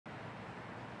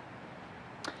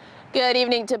Good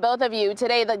evening to both of you.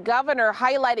 Today, the governor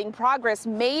highlighting progress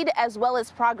made as well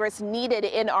as progress needed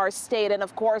in our state. And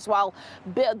of course, while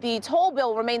the toll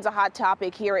bill remains a hot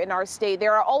topic here in our state,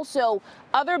 there are also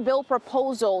other bill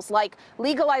proposals like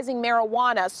legalizing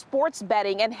marijuana, sports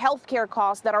betting, and health care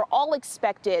costs that are all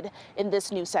expected in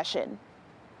this new session.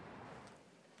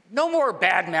 No more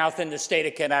bad mouth in the state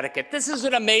of Connecticut. This is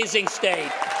an amazing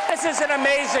state. This is an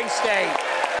amazing state.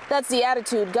 That's the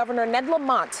attitude Governor Ned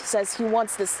Lamont says he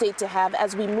wants the state to have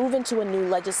as we move into a new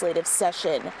legislative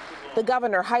session. The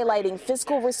governor highlighting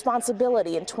fiscal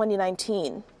responsibility in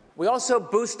 2019. We also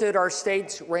boosted our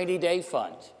state's rainy day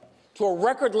fund to a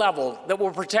record level that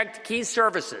will protect key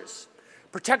services,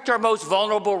 protect our most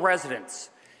vulnerable residents,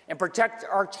 and protect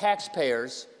our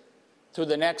taxpayers through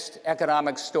the next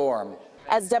economic storm.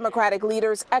 As Democratic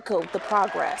leaders echoed the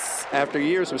progress. After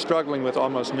years of struggling with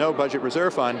almost no budget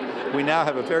reserve fund, we now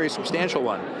have a very substantial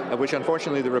one, which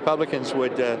unfortunately the Republicans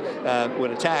would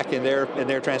attack in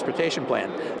their transportation plan.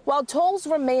 While tolls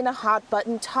remain a hot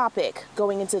button topic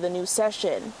going into the new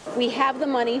session. We have the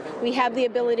money, we have the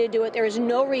ability to do it. There is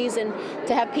no reason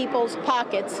to have people's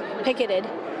pockets picketed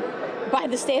by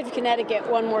the state of Connecticut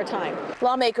one more time.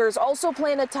 Lawmakers also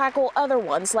plan to tackle other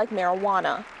ones like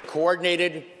marijuana.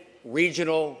 Coordinated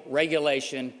regional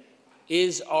regulation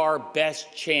is our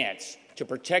best chance to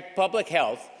protect public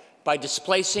health by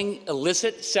displacing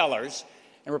illicit sellers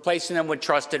and replacing them with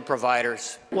trusted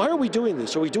providers. Why are we doing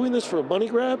this? Are we doing this for a money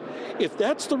grab? If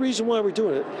that's the reason why we're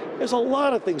doing it, there's a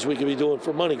lot of things we could be doing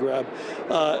for money grab,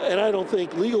 and I don't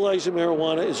think legalizing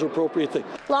marijuana is an appropriate thing.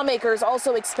 Lawmakers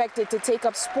also expected to take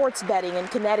up sports betting in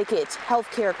Connecticut,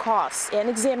 health care costs, and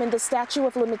examine the statute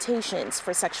of limitations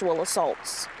for sexual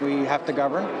assaults. We have to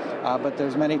govern, but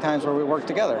there's many times where we work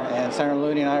together, and Senator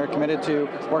Looney and I are committed to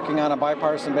working on a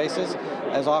bipartisan basis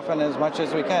as often as much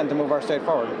as we can to move our state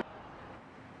forward.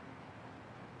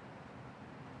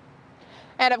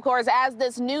 And of course, as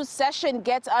this new session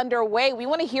gets underway, we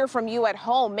want to hear from you at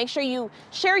home. Make sure you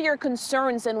share your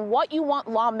concerns and what you want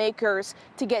lawmakers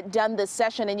to get done this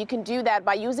session. And you can do that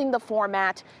by using the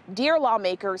format Dear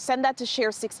Lawmakers. Send that to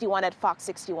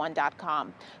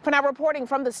share61@fox61.com. For now, reporting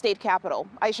from the state capitol,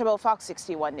 Aisha Bo, Fox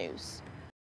 61 News.